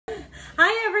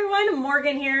Hi everyone,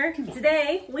 Morgan here.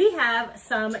 Today we have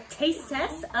some taste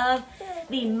tests of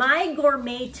the My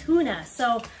Gourmet Tuna.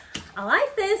 So I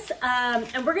like this,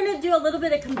 and we're gonna do a little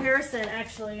bit of comparison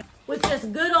actually with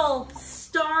just good old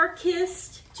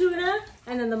Starkist Tuna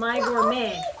and then the My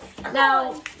Gourmet.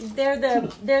 Now they're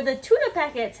the tuna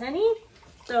packets, honey.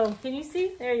 So can you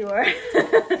see? There you are.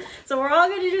 So we're all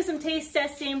going to do some taste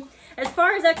testing. As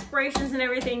far as expirations and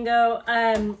everything go,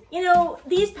 you know,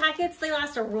 these packets, they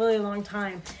last a really long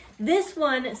time. This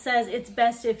one says it's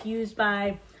best if used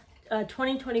by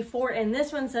 2024, and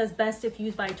this one says best if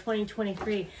used by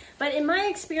 2023. But in my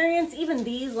experience, even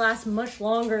these last much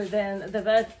longer than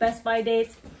the best by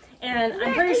dates. And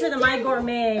I'm pretty sure the My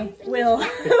Gourmet will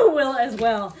will as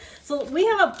well. So we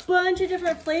have a bunch of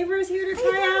different flavors here to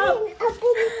try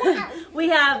out. We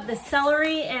have the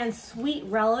celery and sweet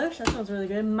relish. That sounds really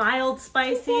good. Mild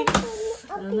spicy.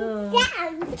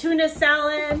 Tuna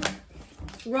salad.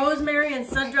 Rosemary and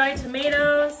sun-dried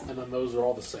tomatoes. And then those are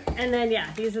all the same. And then,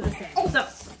 yeah, these are the same. So,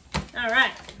 all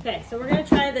right. Okay, so we're going to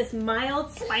try this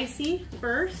mild spicy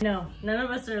first. No, none of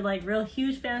us are like real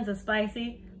huge fans of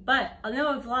spicy. But I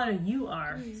know a lot of you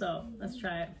are, so let's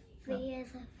try it.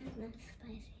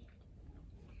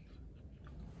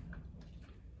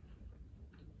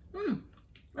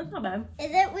 That's not bad.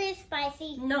 Is it really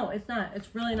spicy? No, it's not.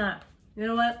 It's really not. You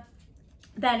know what?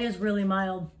 That is really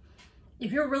mild.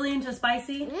 If you're really into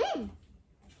spicy,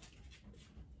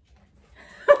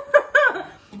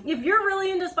 if you're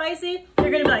really into spicy, you're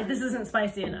gonna be like, this isn't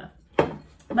spicy enough.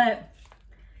 But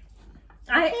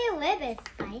I feel a little bit of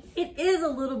spice. It is a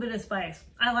little bit of spice.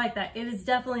 I like that. It is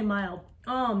definitely mild.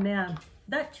 Oh man,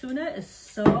 that tuna is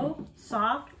so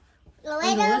soft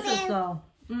and delicious though.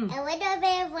 A little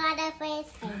bit of water for his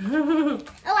face.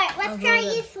 Alright, let's try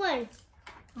this one.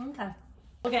 Okay.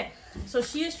 Okay, so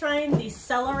she is trying the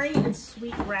celery and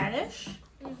sweet radish.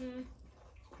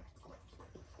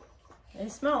 They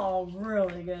smell all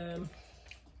really good.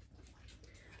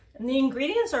 And the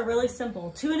ingredients are really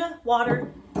simple. Tuna,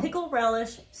 water, pickled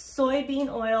relish, soybean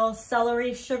oil,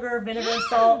 celery, sugar, vinegar,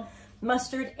 salt,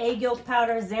 mustard, egg yolk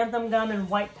powder, xanthan gum, and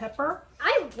white pepper.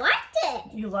 I liked it.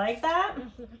 You like that?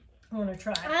 I want to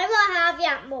try. I will have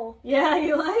that more. Yeah,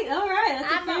 you like? All right,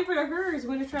 that's a favorite of hers.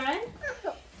 Want to try it?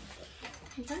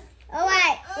 Okay. All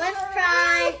right, let's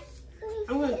try.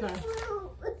 I'm going to try.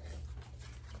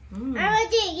 I'm going to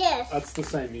do this. That's the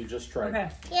same you just tried. Okay.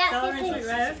 Yeah, Celery and sweet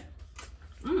radish.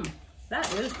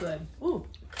 That is good. Ooh.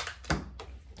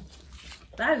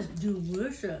 That is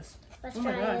delicious. Let's oh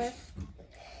my try gosh. this.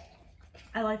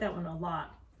 I like that one a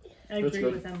lot. I It's agree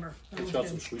good. with Ember. It's got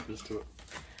some sweetness to it.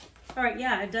 All right,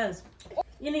 yeah, it does.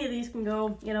 Any of these can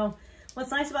go, you know,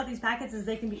 what's nice about these packets is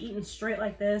they can be eaten straight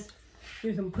like this.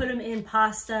 You can put them in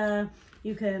pasta.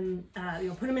 You can, you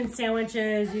know, put them in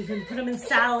sandwiches. You can put them in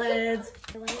salads.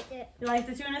 I like it. You like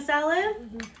the tuna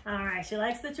salad? All right, she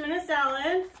likes the tuna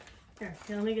salad. Here,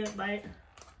 let me get a bite.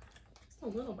 Just a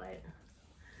little bite.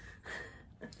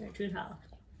 Here, tuna salad.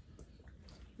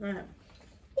 All right.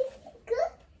 It's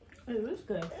good. It is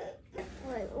good.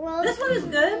 Well, This one is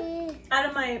good.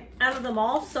 Out of them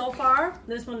all so far,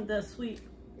 this one, the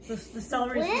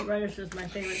celery sweet radish is my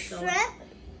favorite still.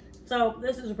 So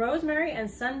this is rosemary and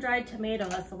sun-dried tomato.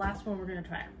 That's the last one we're gonna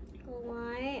try.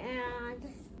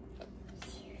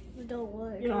 You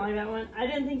don't like that one? I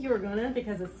didn't think you were gonna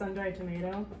because it's sun-dried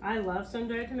tomato. I love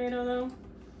sun-dried tomato though.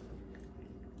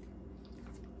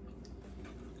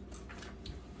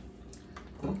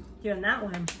 Yeah, and that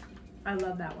one, I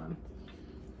love that one.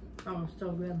 Oh, it's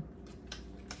so good.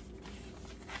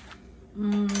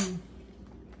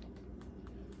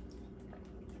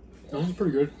 That one's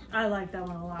pretty good. I like that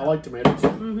one a lot. I like tomatoes.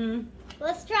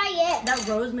 Let's try it. That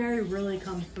rosemary really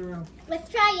comes through.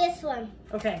 Let's try this one.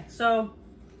 Okay, so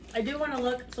I do want to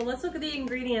look. So let's look at the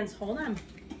ingredients. Hold on.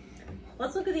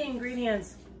 Let's look at the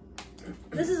ingredients.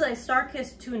 This is a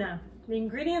Starkist tuna. The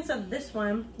ingredients of this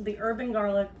one, the herb and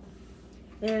garlic,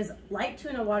 is light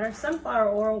tuna water, sunflower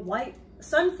oil,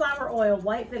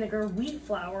 white vinegar, wheat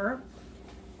flour.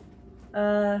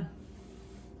 Oh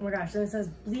my gosh, then it says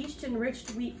bleached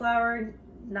enriched wheat flour,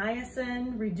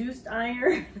 niacin, reduced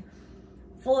iron,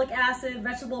 folic acid,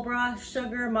 vegetable broth,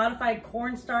 sugar, modified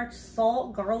cornstarch,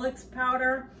 salt, garlic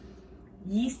powder,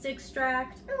 yeast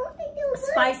extract,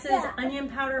 spices, onion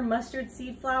powder, mustard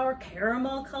seed flour,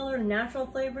 caramel color, natural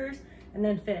flavors, and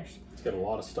then fish. It's got a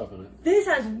lot of stuff in it. This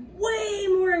has way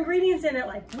more ingredients in it,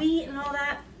 like wheat and all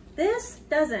that. This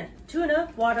doesn't. Tuna,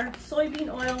 water, soybean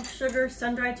oil, sugar,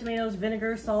 sun-dried tomatoes,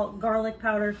 vinegar, salt, garlic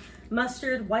powder,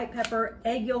 mustard, white pepper,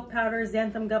 egg yolk powder,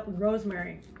 xanthan gum,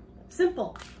 rosemary.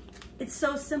 Simple. It's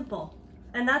so simple.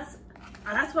 And that's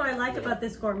That's what I like about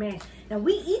this gourmet. Now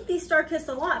we eat these Starkist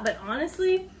a lot, but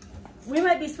honestly, we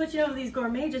might be switching over these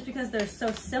gourmet just because they're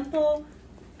so simple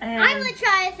and I would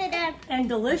try it then. And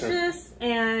delicious,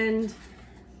 and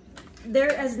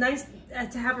they're as nice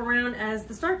to have around as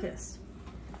the Starkist.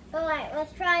 All right,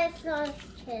 let's try a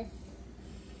Starkist.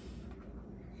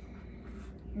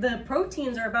 The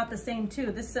proteins are about the same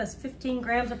too. This says 15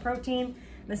 grams of protein.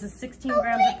 This is 16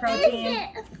 grams of protein.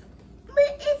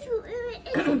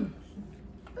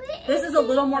 This is a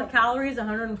little more calories,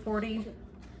 140.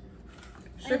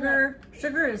 Sugar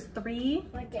is 3.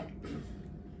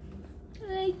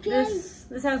 This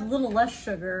has a little less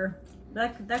sugar.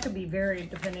 That could be varied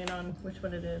depending on which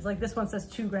one it is. Like this one says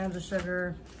 2 grams of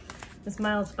sugar. This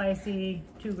mild spicy,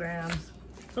 2 grams.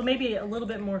 So maybe a little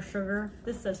bit more sugar.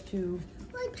 This says 2.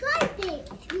 Well, try this,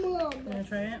 Mom. You wanna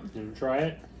try it? You wanna try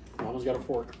it? Mama's got a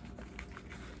fork.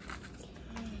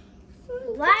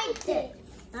 Like this.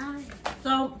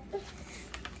 So,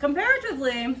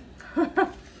 comparatively,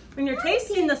 when you're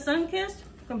tasting the Sunkist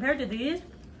compared to these,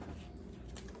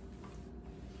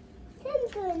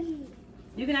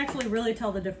 you can actually really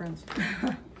tell the difference.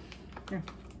 Here.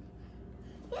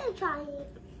 You try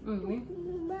it.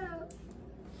 Mm-hmm.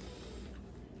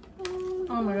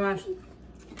 Oh my gosh.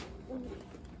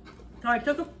 So I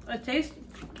took a taste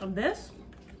of this,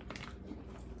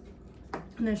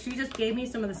 and then she just gave me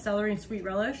some of the celery and sweet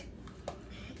relish.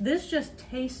 This just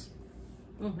tastes,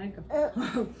 oh my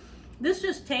God. This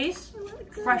just tastes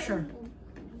fresher.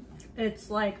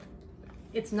 It's like,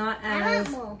 it's not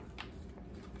as,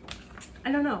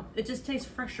 I don't know, it just tastes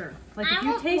fresher. Like if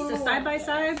you taste the side by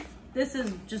side, this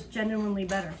is just genuinely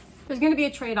better. There's gonna be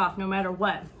a trade-off no matter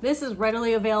what. This is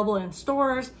readily available in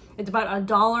stores. It's about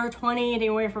 $1.20,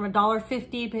 anywhere from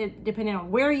 $1.50, depending on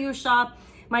where you shop.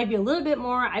 Might be a little bit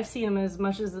more. I've seen them as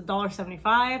much as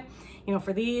 $1.75, you know,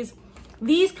 for these.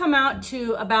 These come out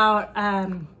to about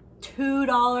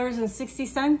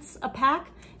 $2.60 a pack.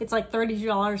 It's like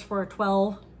 $32 for a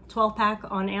 12 pack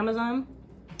on Amazon.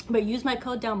 But use my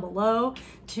code down below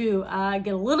to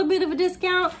get a little bit of a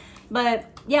discount. But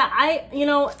yeah, you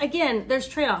know, again, there's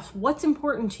trade-offs. What's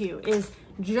important to you? Is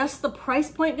just the price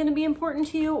point going to be important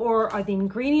to you, or are the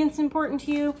ingredients important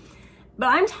to you? But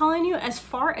I'm telling you, as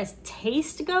far as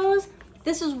taste goes,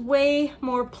 this is way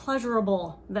more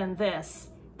pleasurable than this.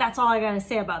 That's all I gotta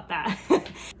say about that.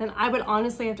 And I would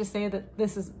honestly have to say that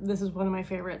this is one of my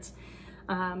favorites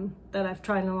that I've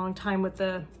tried in a long time with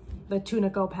the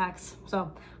tuna go packs.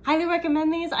 So highly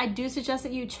recommend these. I do suggest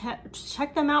that you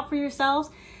check them out for yourselves.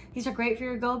 These are great for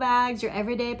your go bags, your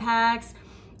everyday packs.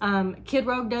 Kid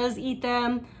Rogue does eat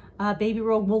them. Baby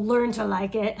Rogue will learn to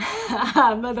like it.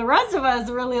 But the rest of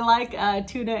us really like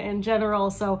tuna in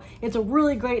general. So it's a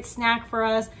really great snack for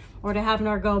us, or to have in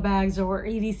our go bags or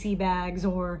EDC bags,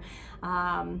 or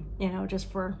you know,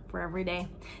 just for every day.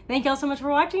 Thank you all so much for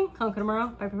watching. Conquer tomorrow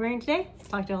by preparing today.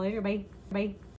 Talk to you all later. Bye. Bye.